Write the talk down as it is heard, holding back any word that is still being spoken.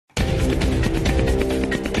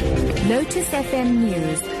Lotus FM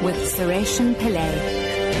News with Sureshan Pillay.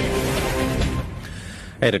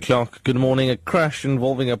 8 o'clock. Good morning. A crash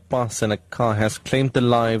involving a bus and a car has claimed the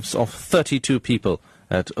lives of 32 people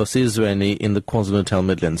at Osizweni in the KwaZulu-Natal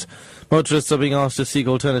Midlands. Motorists are being asked to seek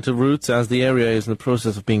alternative routes as the area is in the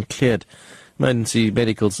process of being cleared. Emergency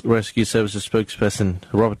Medical Rescue Services spokesperson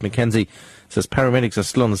Robert McKenzie says paramedics are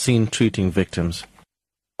still on the scene treating victims.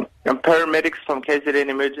 And paramedics from KZN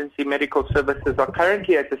Emergency Medical Services are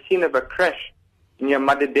currently at the scene of a crash near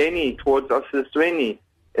Madideni towards Osizweni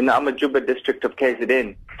in the Amajuba district of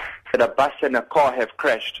KZN. That a bus and a car have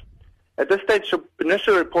crashed. At this stage,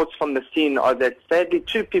 initial reports from the scene are that sadly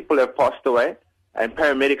 2 people have passed away and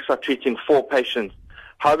paramedics are treating 4 patients.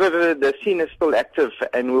 However, the scene is still active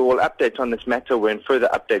and we will update on this matter when further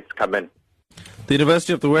updates come in. The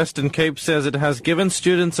University of the Western Cape says it has given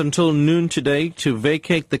students until noon today to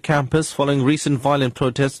vacate the campus following recent violent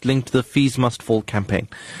protests linked to the Fees Must Fall campaign.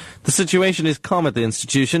 The situation is calm at the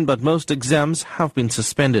institution, but most exams have been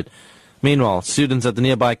suspended. Meanwhile, students at the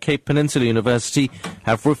nearby Cape Peninsula University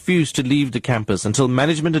have refused to leave the campus until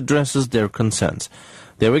management addresses their concerns.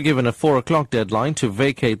 They were given a 4 o'clock deadline to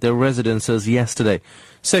vacate their residences yesterday.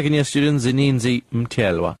 Second-year student Zininzi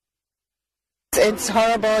Mtielwa. It's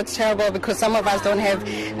horrible, it's terrible because some of us don't have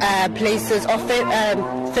places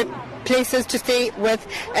to stay with,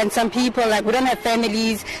 and some people, we don't have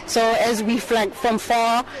families, so as we flag from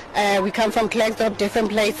far, we come from Klerksdorp,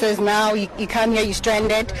 different places. Now you come here, you're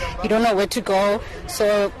stranded, you don't know where to go,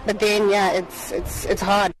 but then it's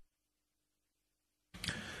hard.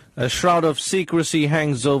 A shroud of secrecy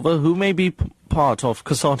hangs over who may be part of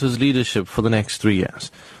COSATU's leadership for the next 3 years.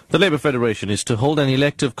 The Labour Federation is to hold an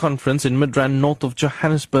elective conference in Midrand, north of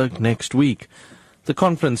Johannesburg, next week. The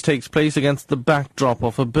conference takes place against the backdrop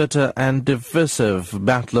of a bitter and divisive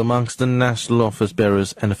battle amongst the national office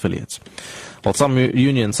bearers and affiliates. While some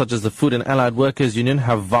unions, such as the Food and Allied Workers Union,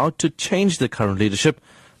 have vowed to change the current leadership,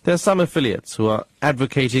 there are some affiliates who are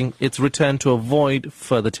advocating its return to avoid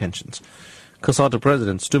further tensions. COSATU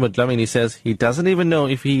President Stuma Dlamini says he doesn't even know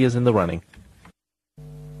if he is in the running.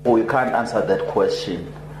 We can't answer that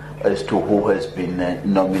question as to who has been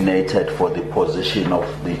nominated for the position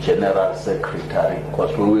of the General Secretary,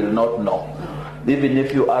 because we will not know. Even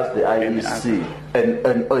if you ask the IEC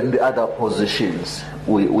and the other positions,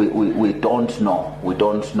 we don't know. We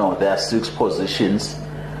don't know. There are 6 positions,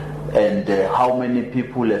 and how many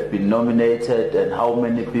people have been nominated and how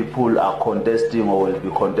many people are contesting or will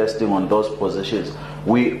be contesting on those positions,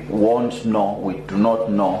 we won't know. We do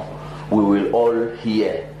not know. We will all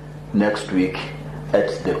hear next week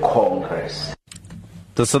at the Congress.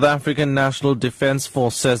 The South African National Defence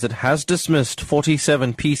Force says it has dismissed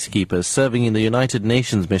 47 peacekeepers serving in the United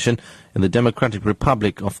Nations mission in the Democratic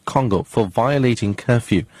Republic of Congo for violating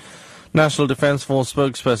curfew. National Defence Force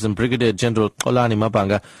spokesperson Brigadier General Xolani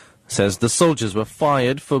Mabanga says the soldiers were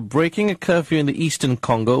fired for breaking a curfew in the eastern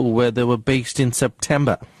Congo where they were based in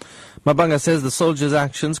September. Mabanga says the soldiers'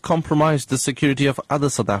 actions compromised the security of other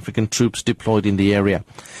South African troops deployed in the area.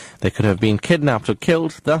 They could have been kidnapped or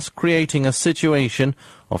killed, thus creating a situation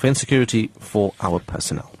of insecurity for our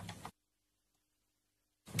personnel.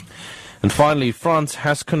 And finally, France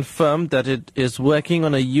has confirmed that it is working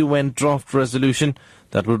on a UN draft resolution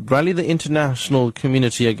that would rally the international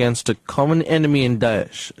community against a common enemy in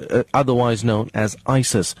Daesh, otherwise known as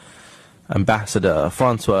ISIS. Ambassador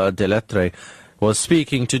Francois Delattre was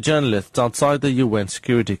speaking to journalists outside the UN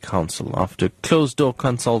Security Council after closed-door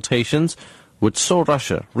consultations which saw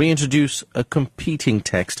Russia reintroduce a competing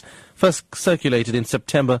text first circulated in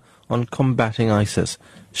September on combating ISIS.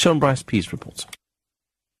 Sean Bryce Pease reports.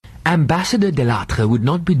 Ambassador Delattre would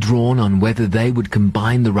not be drawn on whether they would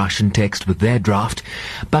combine the Russian text with their draft,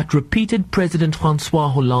 but repeated President Francois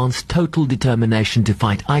Hollande's total determination to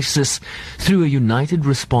fight ISIS through a united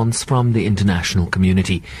response from the international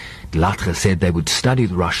community. Delattre said they would study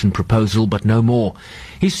the Russian proposal, but no more.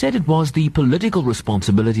 He said it was the political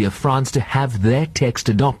responsibility of France to have their text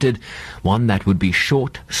adopted, one that would be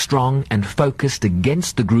short, strong and focused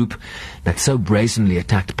against the group that so brazenly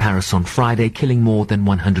attacked Paris on Friday, killing more than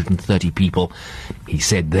 130 people. He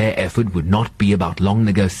said their effort would not be about long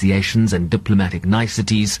negotiations and diplomatic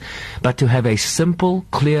niceties, but to have a simple,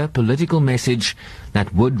 clear political message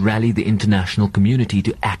that would rally the international community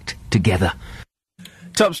to act together.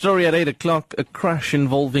 Top story at 8 o'clock. A crash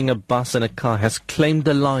involving a bus and a car has claimed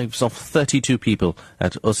the lives of 32 people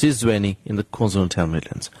at Osizweni in the KwaZulu-Natal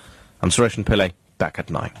Midlands. I'm Sureshan Pillay, back at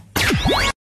 9.